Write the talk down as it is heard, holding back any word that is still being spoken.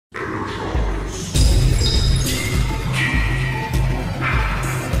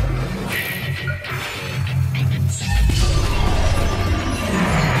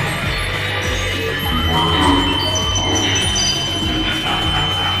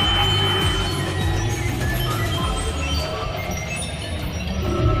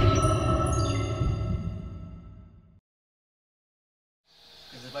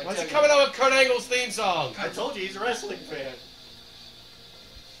theme song. I told you he's a wrestling fan.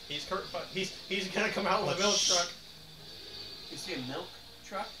 He's gonna come out with a milk truck. You see a milk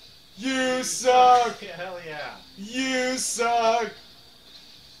truck? You suck. Yeah, hell yeah. You suck.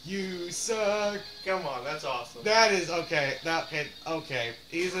 You suck. Come on, that's awesome. That is okay. Okay.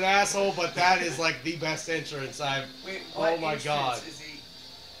 He's an asshole, but that is like the best entrance I've. Wait, oh my god. Is he?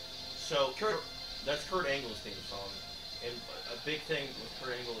 So that's Kurt Angle's theme song, and a big thing with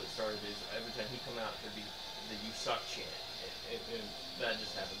Kurt Angle that started is every time he come out there'd be the "You suck" chant, and that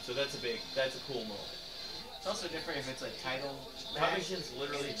just happened. So that's a cool moment. It's also different if it's a title match. Covington's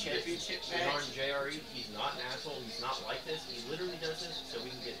literally championship match. On match. JRE, he's not an asshole. He's not like this. He literally does this so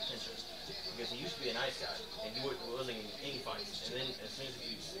we can get attention. Because he used to be a nice guy, and he wasn't in any fights. And then as soon as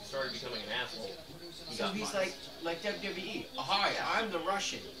he started becoming an asshole, he got he's fights. like WWE. Hi, I'm the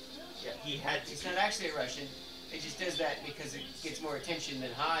Russian. Yeah, he had to. He's not actually a Russian. It just does that because it gets more attention than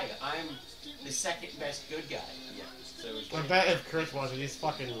hi, I'm the second best good guy. Yeah. So I bet if Kurt's watching, he's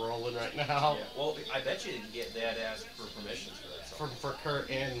fucking rolling right now. Yeah. Well, I bet you they'd ask for permissions for that song. For Kurt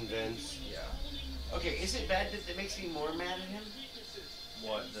and Vince. Yeah. Okay, is it bad that makes me more mad at him?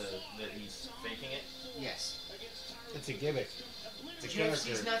 What, that he's faking it? Yes. It's a gimmick. It's a UFC's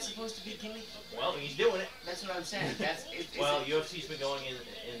character. not supposed to be gimmick. Well, he's doing it. That's what I'm saying. Well, UFC's been going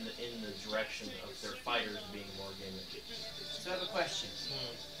in the direction of their fighters being more gimmicky. So I have a question.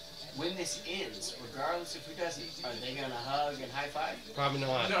 When this ends, regardless of who does it, are they gonna hug and high five? Probably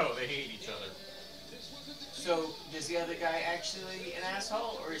not. No, they hate each other. So does the other guy actually an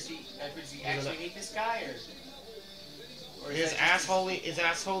asshole, or does he actually hate this guy, or his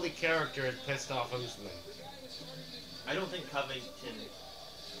assholey character is pissed off Usman. I don't think Covington,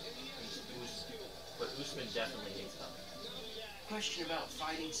 but Usman definitely hates Covington. Question about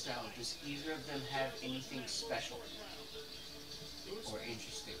fighting style: does either of them have anything special or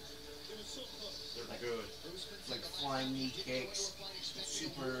interesting? They're good. Like flying knee kicks,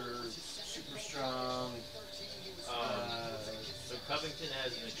 super strong. So Covington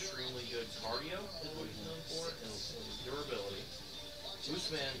has an extremely good cardio, is what he's known for, and durability.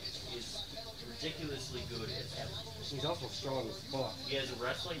 Usman is ridiculously good at everything. He's also strong as fuck. He has a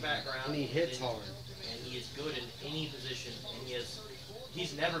wrestling background. And he hits hard. And he is good in any position, and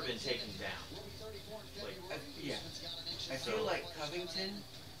he's never been taken down. Like, yeah. I feel like Covington,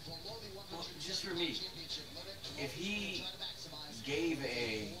 well, just for me, if he gave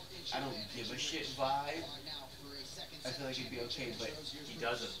a I don't give a shit vibe, I feel like he'd be okay, but he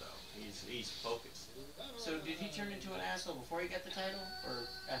doesn't though. He's focused. So did he turn into an asshole before he got the title, or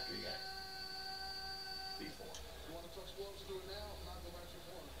after he got it? Before.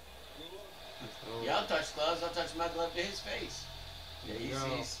 Yeah, I'll touch gloves. I'll touch my glove to his face. Yeah,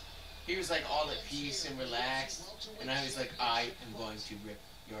 he was like all at peace and relaxed, and I was like, I am going to rip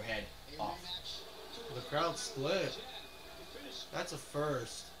your head off. The crowd split. That's a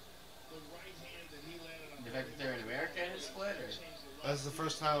first. The fact that they're in America and it's split, or? That's the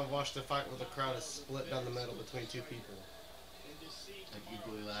first time I've watched a fight where the crowd is split down the middle between two people. Like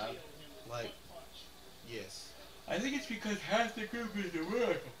equally loud? Like, yes. I think it's because half the group is in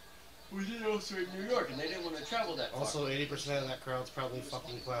America. Was also in New York, and they didn't want to travel that far. Also, 80% of that crowd's probably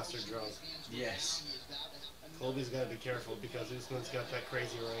fucking plastered drunk. Yes. Colby's got to be careful because Usman's got that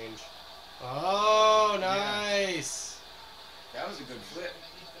crazy range. Oh, nice! Yeah. That was a good flip.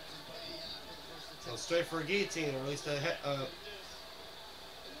 So straight for a guillotine, or at least a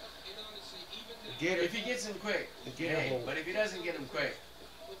get her. If he gets him quick, hey, but if he doesn't get him quick,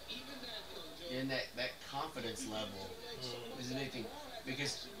 then that confidence level isn't anything.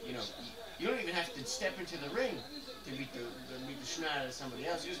 Because, you know, you don't even have to step into the ring to beat the shit out of somebody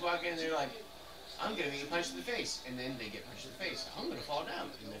else. You just walk in and they're like, I'm going to get punched in the face. And then they get punched in the face. I'm going to fall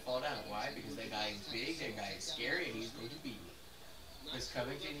down. And they fall down. Why? Because that guy is big, that guy is scary, and he's going to beat me. Has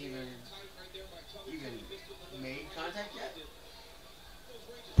Covington even made contact yet?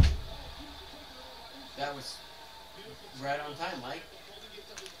 That was right on time, Mike.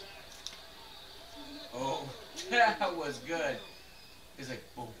 Oh, that was good. It's like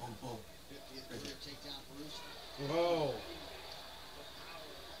boom, boom, boom. Whoa.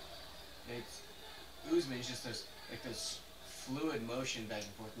 Usman's just those fluid motion back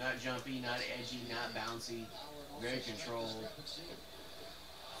and forth. Not jumpy, not edgy, not bouncy. Very controlled.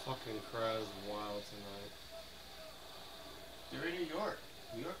 Fucking crowd's wild tonight. They're in New York.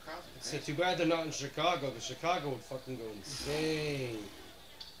 New York crowds are It's too bad they're not in Chicago, because Chicago would fucking go insane.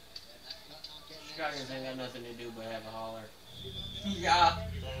 Chicagoans ain't got nothing to do but have a holler. Yeah.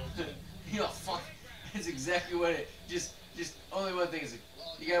 Yo, fuck. That's exactly what it. Just only one thing is,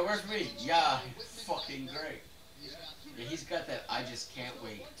 you gotta work for me. Yeah. Fucking great. Yeah, he's got that I just can't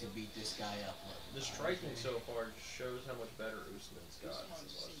wait to beat this guy up look. The striking so far just shows how much better Usman's got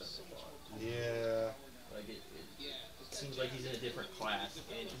since last time I fought. Yeah. Like it seems like he's in a different class,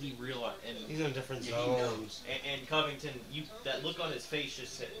 and he realized, and he's in a different yeah, zone. And Covington, that look on his face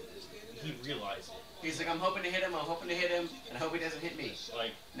just said he realized it. He's like, I'm hoping to hit him, and I hope he doesn't hit me.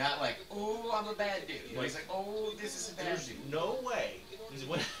 Like, not like, oh, I'm a bad dude. Like, he's like, oh, this is a bad there's dude. no way he's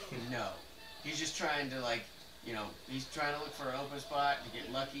winning. No, he's just trying to he's trying to look for an open spot to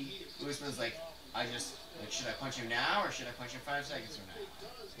get lucky. Usman's like, should I punch him now or should I punch him 5 seconds from now?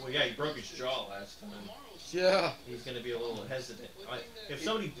 Well, yeah, he broke his jaw last time. Yeah. He's going to be a little hesitant. If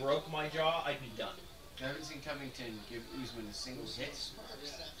somebody broke my jaw, I'd be done. I haven't seen Covington give Usman a single hit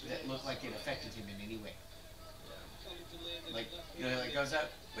that looked like it affected him in any way. Yeah. Like, like goes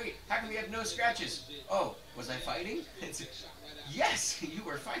up, wait, how come we have no scratches? Oh, was I fighting? Yes, you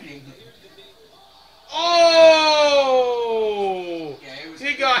were fighting. Oh! Yeah,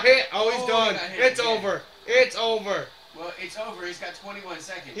 he got hit. Oh, he's done. It's over. It's over. Well, it's over. He's got 21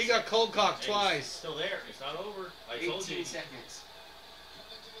 seconds. He got cold cocked twice. It's still there. It's not over. I told you. 18 seconds.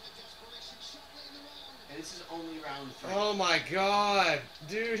 And this is only round 3. Oh my god.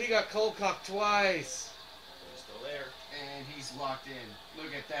 Dude, he got cold cocked twice. He's still there. And he's locked in.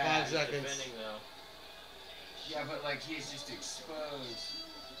 Look at that. 5 seconds. Defending, though. Yeah, but like he's just exposed.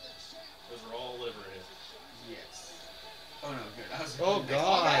 Those are all liver hits. Yes. Oh no, good. Oh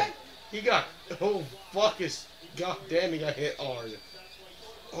god. He got. Oh fuck his. God damn, he got hit hard.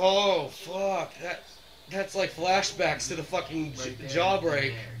 Oh fuck. That's like flashbacks to the fucking jaw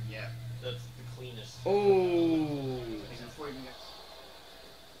break. Yeah. That's the cleanest. Oh.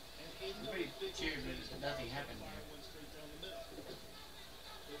 Everybody cheered, but nothing happened here.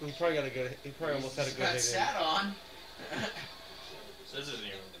 He probably got a good. He probably almost had a good got hit. sat on. This isn't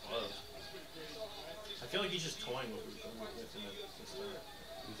even close. I feel like he's just toying with him at this time.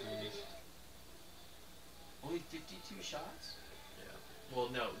 Only 52 shots? Yeah. Well,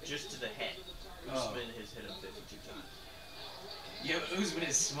 no, just to the head. Usman has hit him 52 times. Yeah, but Usman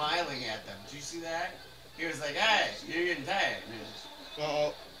is smiling at them. Did you see that? He was like, hey, you're getting tired.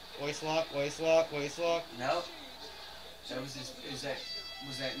 Uh-oh. Waist lock, waist lock, waist lock. Nope. That was his, was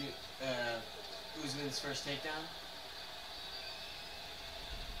that new, Usman's first takedown?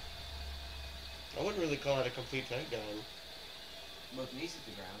 I wouldn't really call it a complete takedown. Both knees at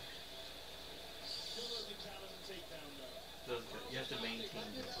the ground. You have to maintain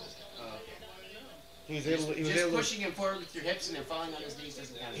control. Oh, okay. He was able. He was just able. Pushing him forward with your hips and then falling on his knees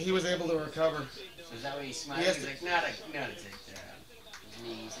doesn't count. He was able to recover. So is that why he's smiling? He He's like, not a takedown. His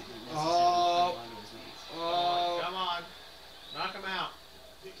knees. It didn't necessarily Oh. fall onto his knees. Oh. Come on. Knock him out.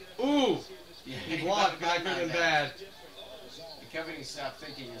 Ooh. Yeah, He blocked. That could have been bad. Covington stopped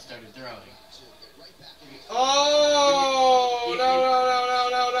thinking and started throwing. Oh! No! No! No! No!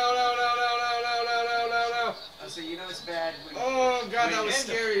 No! No! No! No! No! No! No! No! No! Oh, so you know it's bad when... Oh God, that was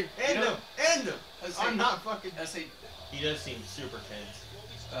scary. End him! End him! I'm not fucking... I say... He does seem super tense.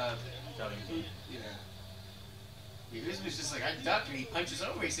 Covington. Yeah. This was just like, I duck and he punches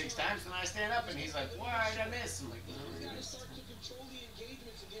over me 6 times, then I stand up and he's like, why did I miss? I'm like, no, I missed.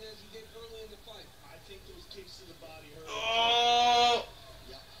 Oh!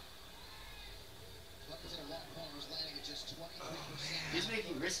 He's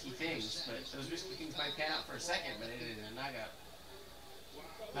making risky things, but those risky things might pan out for a second, but it ended in a knockout.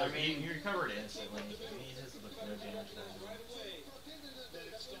 I mean, he recovered instantly. He just looked no damage done.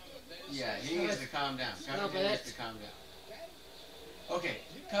 Yeah, he needs to calm down. Covington needs to calm down. Okay,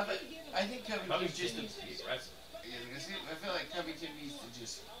 I think Covington just needs to be aggressive. Yeah, I feel like Covington needs to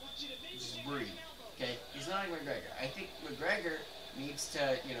just breathe. Okay, he's not like McGregor. I think McGregor needs to,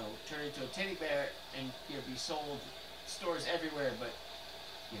 turn into a teddy bear and be sold stores everywhere. But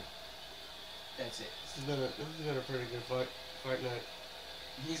that's it. This has been a pretty good fight night.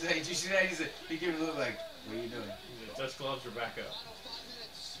 He's like, did you see that? He gave him a look like, what are you doing? Touch gloves are back up.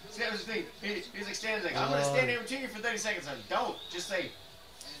 See, that was the thing. He's like standing like, I'm gonna stand here between you for 30 seconds. I'm like, don't. Just say,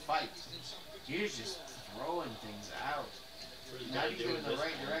 fight. He's just throwing things out. Not even in the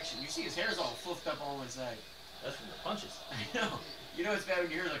right direction. You see his hair's all fluffed up on one side. That's from the punches. I know. You know it's bad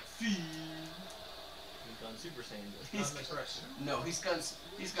when you hear like, fee. He's gone Super Saiyan. No, he's got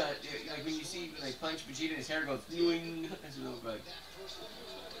like when you see when they punch Vegeta, his hair goes doing. That's what it looks like.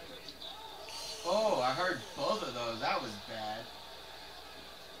 Oh, I heard both of those. That was bad.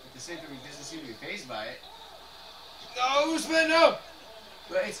 At the same time, he doesn't seem to be fazed by it. No, Usman, no!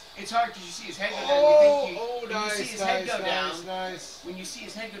 But it's hard because you see his head go down. Nice, you see his head go down. Nice. When you see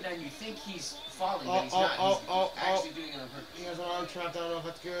his head go down, you think he's falling, but he's not. He's actually doing it on purpose. He has an arm trapped. I don't know if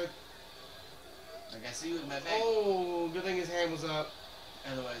that's good. Like I see you with my back. Oh, good thing his hand was up.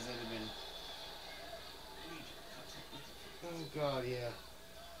 Otherwise, that'd have been. Oh God, yeah.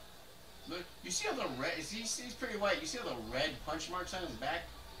 Look, you see all the red? He's pretty white. You see all the red punch marks on his back?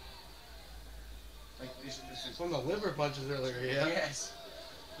 Like this From the liver punches earlier, yeah. Yes.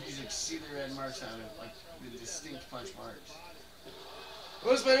 You can see the red marks on him, like the distinct punch marks.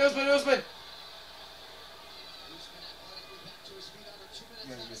 Usman! Yeah, I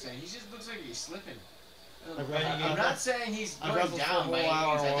was gonna say, he just looks like he's slipping. I'm I'm not saying he's going down by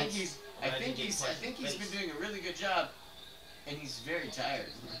any means. I think he's been doing a really good job, and he's very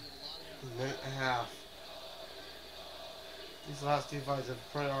tired. A minute and a half. These last two fights are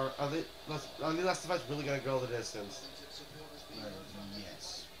the last two fights really gonna go the distance?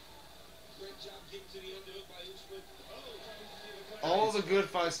 Yes. All the good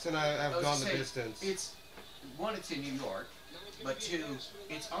fights tonight have gone the distance. It's one, it's in New York, but two,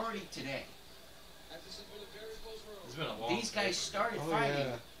 it's already today. It's been a long These guys started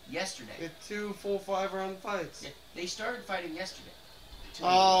fighting yesterday. It's 2 full 5-round fights. Yeah, they started fighting yesterday.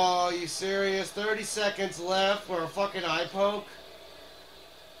 Oh, you serious? 30 seconds left for a fucking eye poke?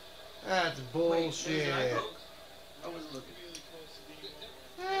 That's bullshit. I wasn't looking.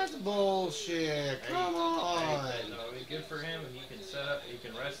 That's bullshit. Come on. No, it's good for him, and he can set up. He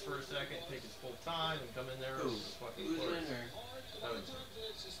can rest for a second, take his full time, and come in there. Usman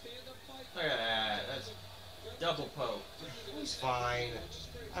Look at that. That's double poke. He's fine.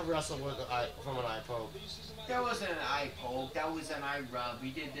 I wrestled with from an eye poke. That wasn't an eye poke. That was an eye rub.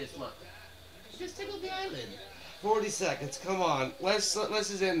 We did this. Look. Just tickled the eyelid. 40 seconds. Come on. Let's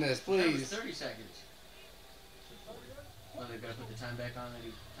just end this, That was please. 30 seconds. Well, they've got to put the time back on.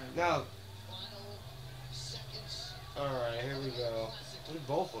 Now. Alright, here we go. We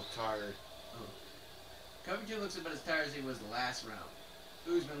both look tired. Covington looks about as tired as he was the last round.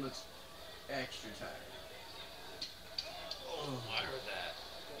 Usman looks extra tired. Oh, I heard that.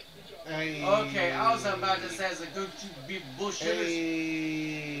 Hey. Okay, I was about to say, it's a good be bullshitters.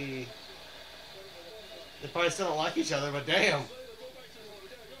 Hey. They probably still don't like each other, but damn.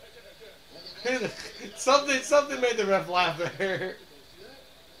 something made the ref laugh there.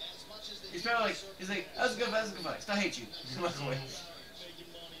 He's probably like, that was a good fight. Still hate you. Walk away.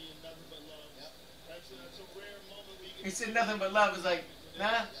 He said nothing but love. Was like,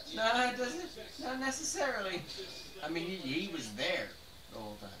 nah, it doesn't. Not necessarily. I mean, he was there the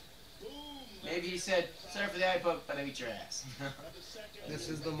whole time. Maybe he said, sorry for the eye poke, but I beat your ass. This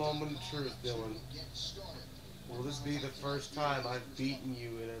is the moment of truth, Dylan. Will this be the first time I've beaten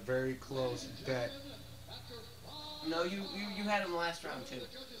you in a very close bet? No, you had him last round too.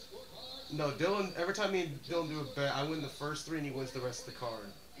 No, Dylan, every time me and Dylan do a bet, I win the first 3 and he wins the rest of the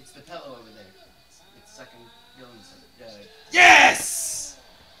card. It's the pillow over there. It's sucking Dylan's. Yes!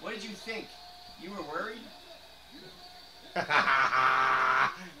 What did you think? You were worried?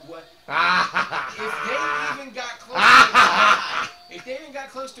 What? If they even got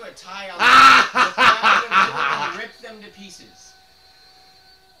close to a tie, on the crowd would rip them to pieces.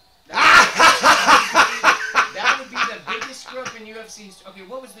 That would be the biggest screw up in UFC history. Okay,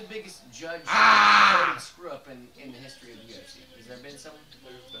 what was the biggest judge screw up in the history of the UFC? Has there been some?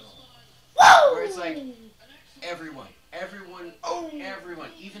 There's been a where it's like everyone,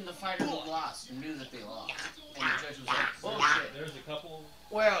 even the fighter who lost knew that they lost, and the judge was like, bullshit. There's a couple.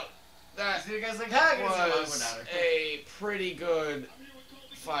 Well, that the guy's like, was a pretty good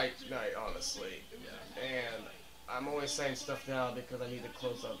fight night, honestly. Yeah. And I'm only saying stuff now because I need to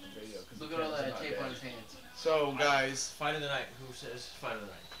close out the video. Look at all that tape on his hands. So, guys. Fight of the night. Who says fight of the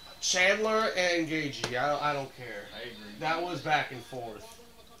night? Chandler and Gagey. I don't care. I agree. That was back and forth.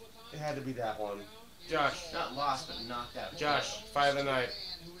 It had to be that one. Josh. Not lost, but knocked out. Josh, fight of the night.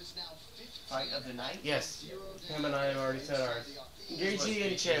 Fight of the night? Yes. Him and I have already said ours. Gagey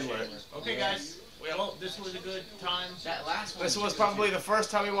and Chandler. Okay, guys. Well, this was a good time. That last one. This was probably the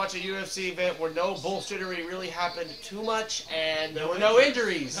first time we watched a UFC event where no bullshittery really happened too much, and there were no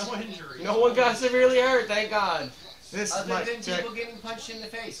injuries. No injuries. No one got severely hurt, thank God. This Other than people getting punched in the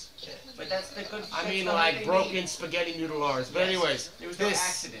face. But that's the good. I mean, like broken spaghetti noodle arms. But anyways, there was no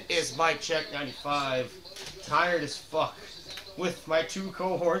accident. Is MykeCheck'd 95. Tired as fuck. With my 2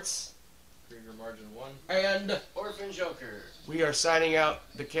 cohorts. Krieger Margin 1. And Orphan Joker. We are signing out.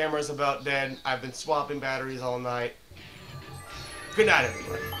 The camera's about dead. I've been swapping batteries all night. Good night,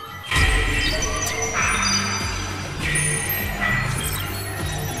 everybody.